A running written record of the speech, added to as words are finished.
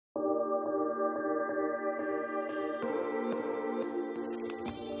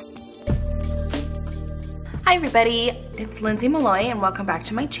Hi everybody, it's Lindsay Malloy and welcome back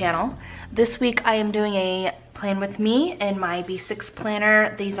to my channel. This week I am doing a plan with me in my B6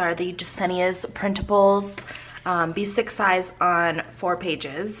 planner. These are the Jasenia's printables, B6 size on 4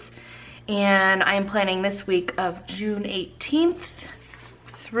 pages. And I am planning this week of June 18th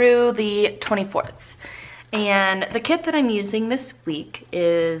through the 24th. And the kit that I'm using this week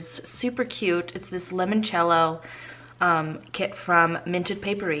is super cute. It's this Limoncello kit from Minted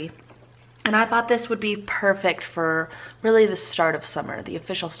Paperie. And I thought this would be perfect for really the start of summer, the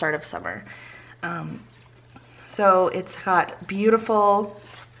official start of summer. So it's got beautiful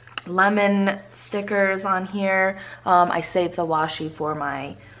lemon stickers on here. I saved the washi for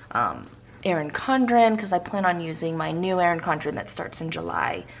my Erin Condren because I plan on using my new Erin Condren that starts in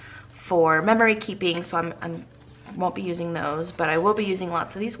July for memory keeping, so I won't be using those, but I will be using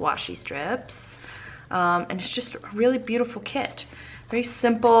lots of these washi strips. And it's just a really beautiful kit. Very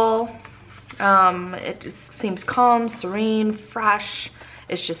simple. It just seems calm, serene, fresh.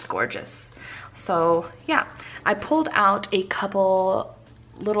 It's just gorgeous. So yeah, I pulled out a couple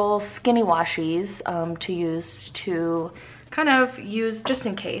little skinny washies to use to kind of use just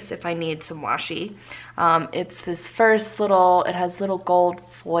in case if I need some washi. It's this first little, it has little gold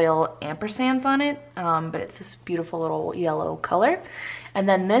foil ampersands on it, but it's this beautiful little yellow color. And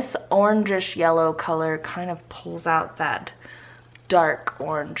then this orangish yellow color kind of pulls out that dark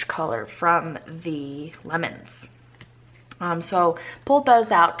orange color from the lemons. So pulled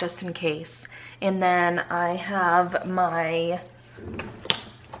those out just in case. And then I have my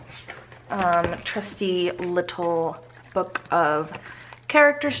trusty little book of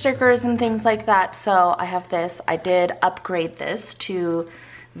character stickers and things like that. So I have this. I did upgrade this to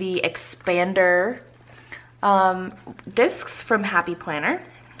the expander discs from Happy Planner.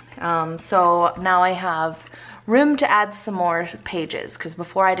 So now I have room to add some more pages because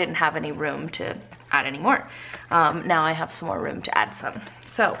before I didn't have any room to add any more. Now I have some more room to add some.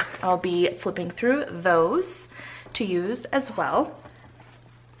 So I'll be flipping through those to use as well.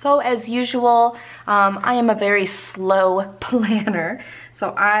 So as usual, I am a very slow planner. So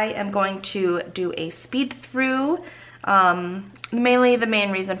I am going to do a speed through. Mainly the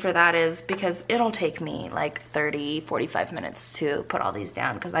main reason for that is because it'll take me like 30-45 minutes to put all these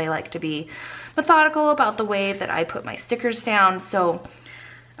down because I like to be methodical about the way that I put my stickers down. So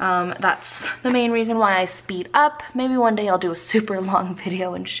that's the main reason why I speed up. Maybe one day I'll do a super long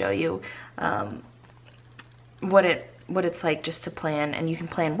video and show you what it's like just to plan, and you can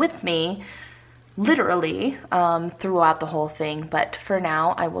plan with me literally throughout the whole thing. But for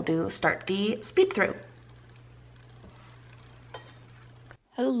now, I will start the speed through.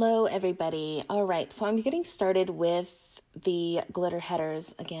 Hello everybody. All right, so I'm getting started with the glitter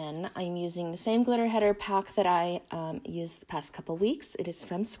headers again. I'm using the same glitter header pack that I used the past couple weeks. It is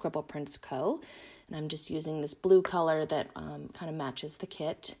from Scribble Prints Co. And I'm just using this blue color that kind of matches the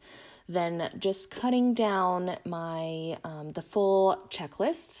kit. Then just cutting down my the full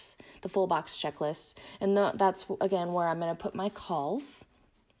checklists, the full box checklists. And that's again where I'm going to put my calls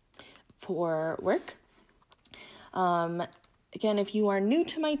for work. Again, if you are new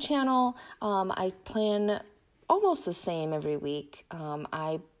to my channel, I plan almost the same every week.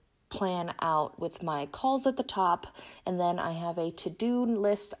 I plan out with my calls at the top, and then I have a to-do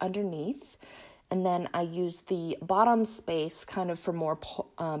list underneath, and then I use the bottom space kind of for more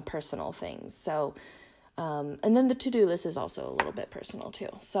personal things. So, and then the to-do list is also a little bit personal too.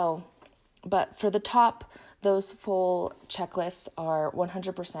 So, but for the top, those full checklists are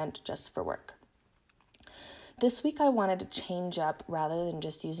 100% just for work. This week I wanted to change up rather than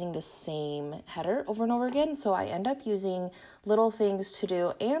just using the same header over and over again. So I end up using little things to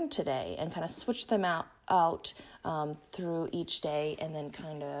do and today and kind of switch them out through each day and then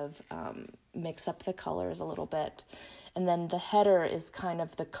kind of mix up the colors a little bit. And then the header is kind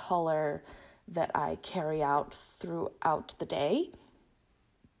of the color that I carry out throughout the day.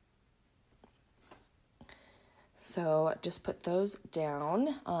 So just put those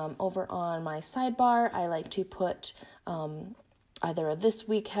down. Over on my sidebar, I like to put either a this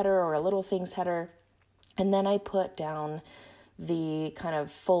week header or a little things header. And then I put down the kind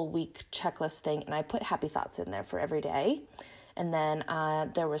of full week checklist thing, and I put happy thoughts in there for every day. And then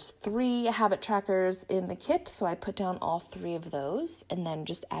there was 3 habit trackers in the kit, so I put down all 3 of those. And then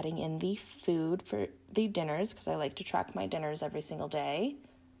just adding in the food for the dinners, because I like to track my dinners every single day.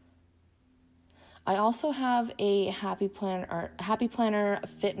 I also have a Happy Planner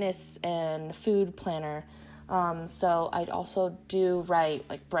fitness and food planner. So I'd also do write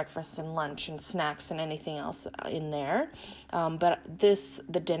like breakfast and lunch and snacks and anything else in there. But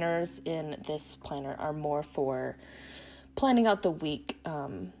the dinners in this planner are more for planning out the week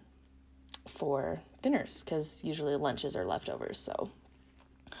for dinners, because usually lunches are leftovers. So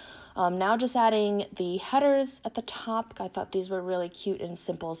now just adding the headers at the top. I thought these were really cute and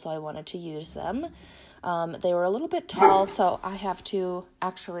simple, so I wanted to use them. They were a little bit tall, so I have to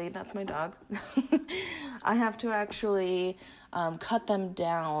actually, that's my dog, I have to actually cut them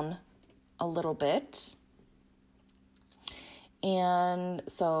down a little bit. And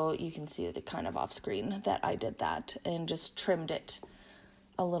so you can see the kind of off screen that I did that and just trimmed it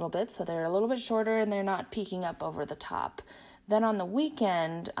a little bit. So they're a little bit shorter and they're not peeking up over the top. Then on the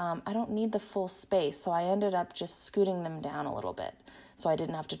weekend, I don't need the full space. So I ended up just scooting them down a little bit. So I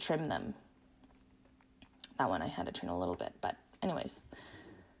didn't have to trim them. That one I had to trim a little bit, but anyways.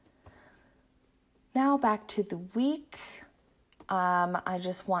 Now back to the week. I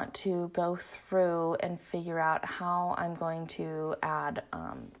just want to go through and figure out how I'm going to add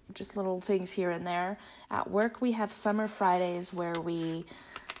just little things here and there. At work, we have summer Fridays where we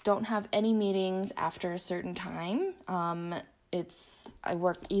don't have any meetings after a certain time. I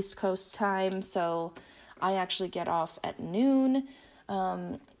work East Coast time, so I actually get off at noon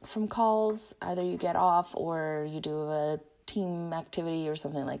from calls. Either you get off or you do a team activity or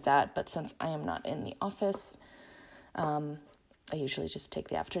something like that. But since I am not in the office, I usually just take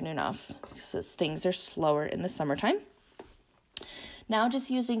the afternoon off because things are slower in the summertime. Now just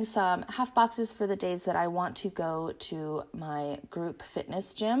using some half boxes for the days that I want to go to my group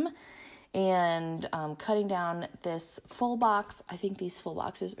fitness gym, and cutting down this full box. I think these full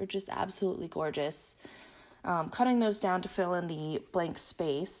boxes are just absolutely gorgeous. Cutting those down to fill in the blank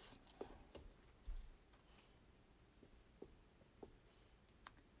space.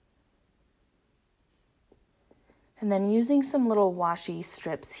 And then using some little washi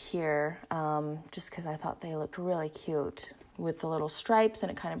strips here, just because I thought they looked really cute with the little stripes,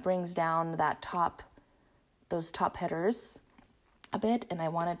 and it kind of brings down those top headers a bit. And I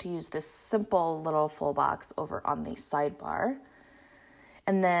wanted to use this simple little full box over on the sidebar.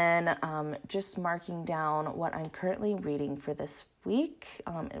 And then just marking down what I'm currently reading for this week.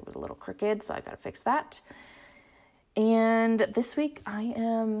 It was a little crooked, so I got to fix that. And this week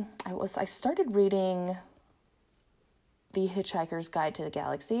I started reading The Hitchhiker's Guide to the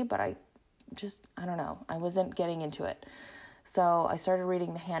Galaxy, but I don't know. I wasn't getting into it. So I started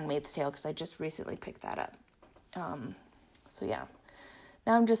reading The Handmaid's Tale because I just recently picked that up. So yeah.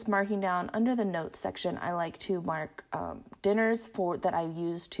 Now I'm just marking down under the notes section. I like to mark dinners that I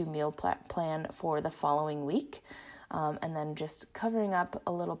use to meal plan for the following week. And then just covering up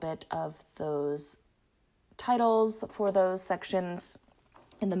a little bit of those titles for those sections.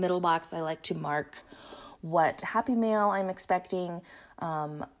 In the middle box, I like to mark what Happy Meal I'm expecting.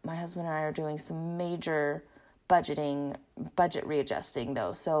 My husband and I are doing some major budget readjusting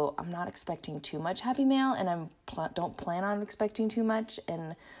though, so I'm not expecting too much Happy Meal, and I don't plan on expecting too much.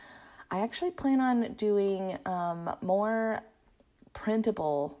 And I actually plan on doing more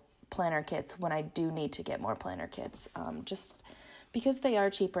printable planner kits when I do need to get more planner kits, just because they are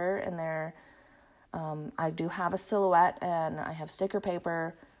cheaper, and they're I do have a silhouette and I have sticker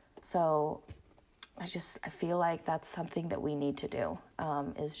paper, so I feel like that's something that we need to do,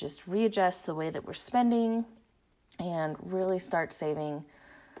 is just readjust the way that we're spending and really start saving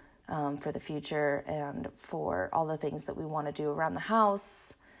for the future and for all the things that we want to do around the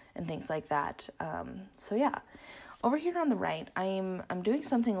house and things like that. So yeah, over here on the right, I'm doing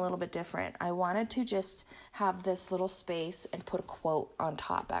something a little bit different. I wanted to just have this little space and put a quote on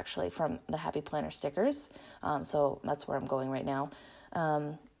top, actually, from the Happy Planner stickers. So that's where I'm going right now.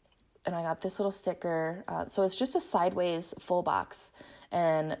 And I got this little sticker. So it's just a sideways full box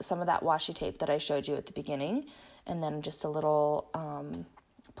and some of that washi tape that I showed you at the beginning. And then just a little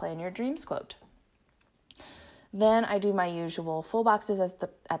plan your dreams quote. Then I do my usual full boxes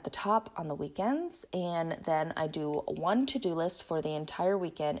at the top on the weekends. And then I do one to-do list for the entire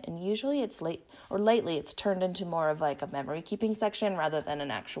weekend. And usually lately it's turned into more of like a memory keeping section rather than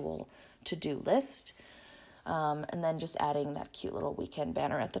an actual to-do list. And then just adding that cute little weekend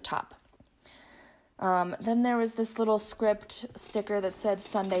banner at the top. Then there was this little script sticker that said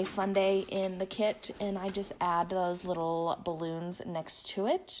Sunday Fun Day in the kit, and I just add those little balloons next to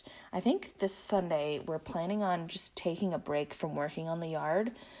it. I think this Sunday we're planning on just taking a break from working on the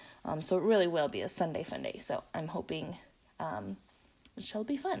yard, so it really will be a Sunday Fun Day, so I'm hoping it shall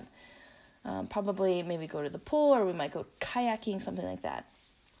be fun. Probably maybe go to the pool, or we might go kayaking, something like that.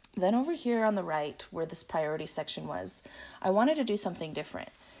 Then over here on the right, where this priority section was, I wanted to do something different.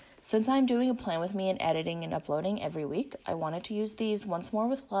 Since I'm doing a plan with me and editing and uploading every week, I wanted to use these Once More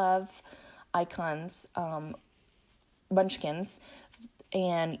with Love icons, munchkins,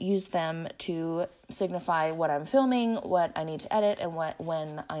 and use them to signify what I'm filming, what I need to edit, and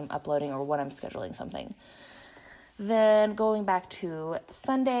when I'm uploading or when I'm scheduling something. Then going back to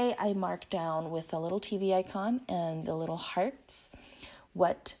Sunday, I marked down with a little TV icon and the little hearts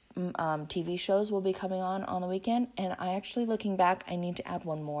what TV shows will be coming on the weekend. And I actually, looking back, I need to add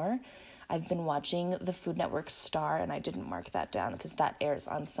one more. I've been watching the Food Network Star, and I didn't mark that down because that airs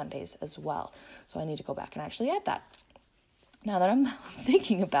on Sundays as well. So I need to go back and actually add that. Now that I'm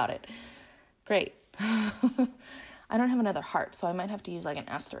thinking about it. Great. I don't have another heart, so I might have to use like an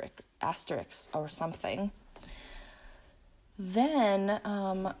asterisk or something. Then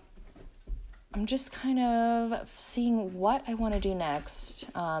I'm just kind of seeing what I want to do next,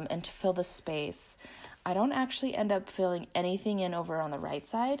 and to fill the space. I don't actually end up filling anything in over on the right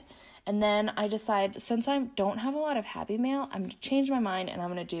side. And then I decide, since I don't have a lot of Happy Mail, I'm going to change my mind, and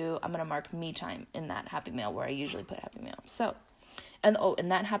I'm going to mark me time in that Happy Mail where I usually put Happy Mail. So, and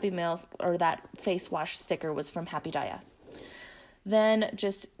that Happy Mail, or that face wash sticker, was from Happy Daya. Then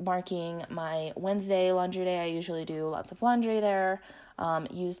just marking my Wednesday laundry day. I usually do lots of laundry there.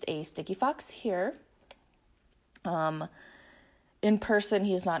 Used a Sticky Fox here. In person,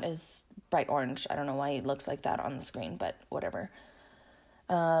 he's not as bright orange. I don't know why he looks like that on the screen, but whatever.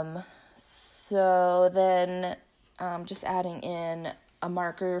 So then just adding in a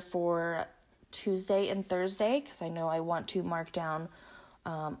marker for Tuesday and Thursday, because I know I want to mark down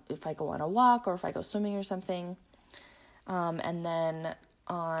if I go on a walk or if I go swimming or something. And then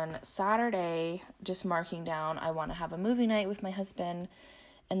on Saturday, just marking down, I want to have a movie night with my husband.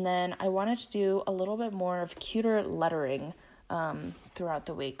 And then I wanted to do a little bit more of cuter lettering throughout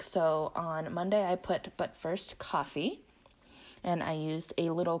the week. So on Monday, I put "But First Coffee," and I used a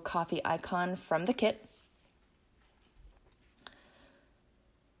little coffee icon from the kit.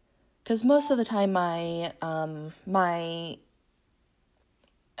 Because most of the time my my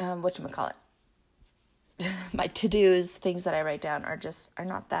to-dos, things that I write down are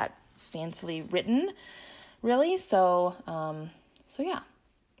not that fancily written, really. So yeah.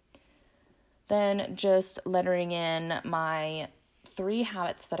 Then just lettering in my 3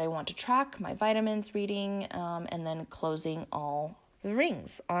 habits that I want to track, my vitamins, reading, and then closing all the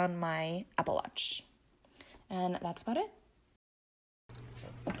rings on my Apple Watch. And that's about it.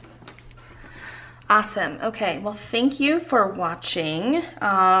 Awesome. Okay, well, thank you for watching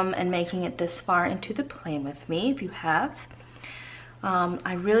and making it this far into the plan with me, if you have.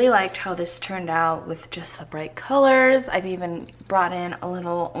 I really liked how this turned out with just the bright colors. I've even brought in a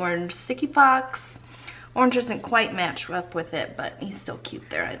little orange Sticky Fox. Orange doesn't quite match up with it, but he's still cute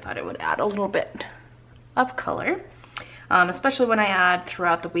there. I thought it would add a little bit of color, especially when I add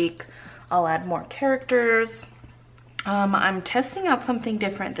throughout the week. I'll add more characters. I'm testing out something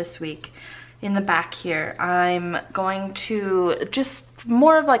different this week. In the back here, I'm going to just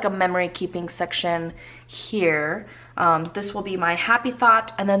more of like a memory keeping section here. This will be my happy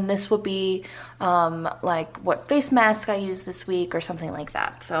thought, and then this will be like what face mask I use this week or something like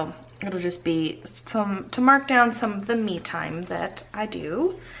that. So it'll just be some to mark down some of the me time that I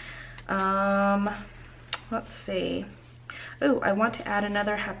do. Let's see. Oh, I want to add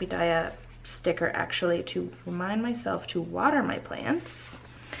another Happy Daya sticker actually to remind myself to water my plants.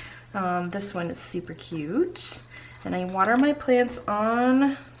 This one is super cute, and I water my plants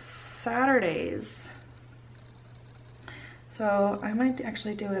on Saturdays. So I might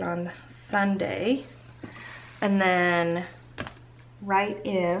actually do it on Sunday and then write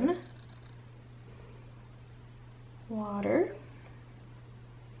in water.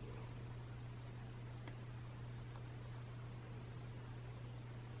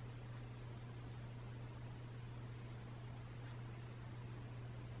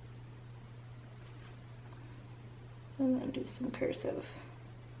 And then do some cursive.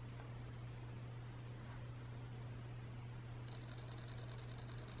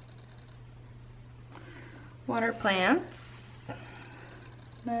 Water plants.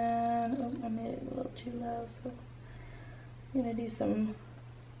 And oh, I made it a little too low, so I'm gonna do some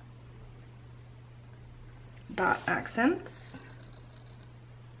dot accents.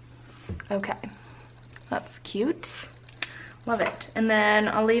 Okay, that's cute. Love it. And then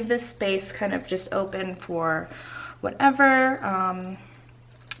I'll leave this space kind of just open for whatever.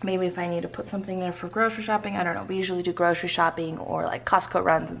 Maybe if I need to put something there for grocery shopping, I don't know. We usually do grocery shopping or like Costco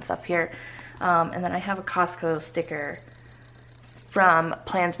runs and stuff here. And then I have a Costco sticker from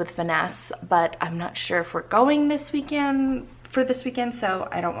Plans with Finesse, but I'm not sure if we're going this weekend, so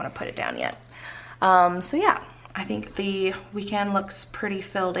I don't want to put it down yet. So yeah, I think the weekend looks pretty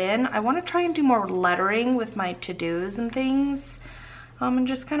filled in. I want to try and do more lettering with my to-dos and things, and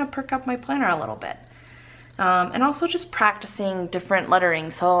just kind of perk up my planner a little bit. And also just practicing different lettering.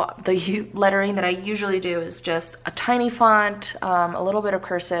 So the lettering that I usually do is just a tiny font, a little bit of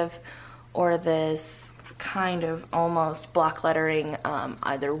cursive, or this kind of almost block lettering,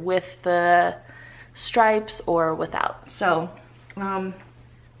 either with the stripes or without. So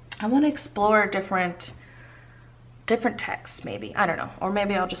I want to explore different texts, maybe. I don't know. Or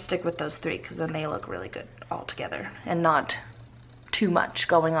maybe I'll just stick with those three because then they look really good all together and not too much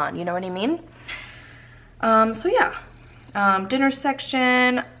going on. You know what I mean? So yeah, dinner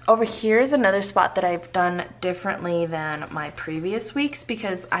section. Over here is another spot that I've done differently than my previous weeks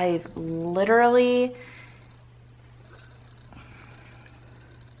because I've literally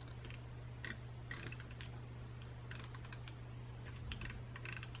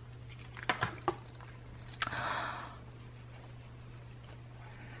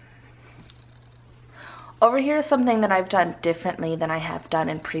over here is something that I've done differently than I have done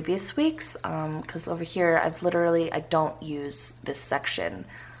in previous weeks, because over here I don't use this section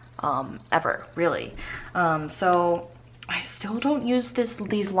ever, really. So I still don't use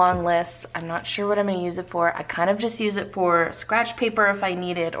these long lists. I'm not sure what I'm going to use it for. I kind of just use it for scratch paper if I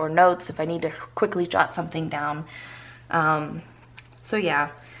need it, or notes if I need to quickly jot something down. So yeah,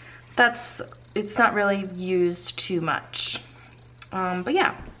 it's not really used too much. But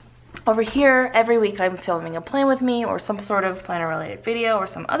yeah. Over here, every week I'm filming a plan with me or some sort of planner related video or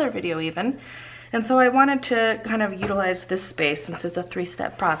some other video even. And so I wanted to kind of utilize this space since it's a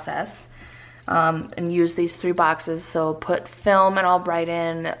 3-step process, and use these 3 boxes. So put film and I'll write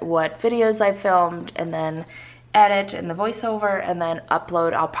in what videos I filmed, and then edit in the voiceover, and then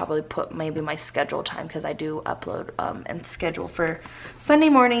upload. I'll probably put maybe my schedule time because I do upload and schedule for Sunday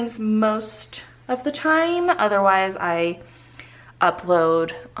mornings most of the time. Otherwise I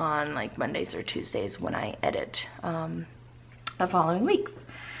upload on like Mondays or Tuesdays when I edit the following weeks.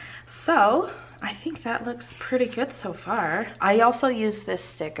 So I think that looks pretty good so far. I also use this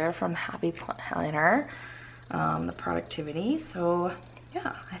sticker from Happy Planner, the productivity. So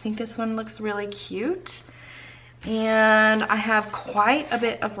yeah, I think this one looks really cute. And I have quite a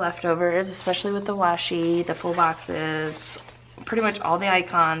bit of leftovers, especially with the washi, the full boxes, pretty much all the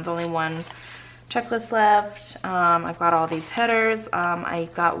icons, only one checklist left. I've got all these headers. I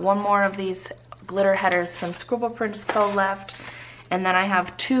got one more of these glitter headers from Scribble Prints Co. left, and then I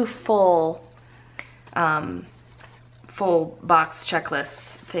have 2 full box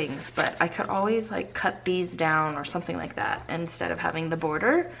checklist things, but I could always like cut these down or something like that instead of having the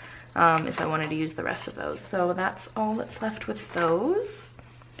border if I wanted to use the rest of those. So that's all that's left with those.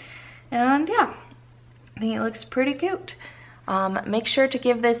 And yeah, I think it looks pretty cute. Make sure to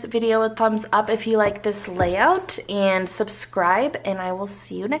give this video a thumbs up if you like this layout, and subscribe, and I will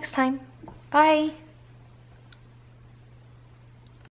see you next time. Bye!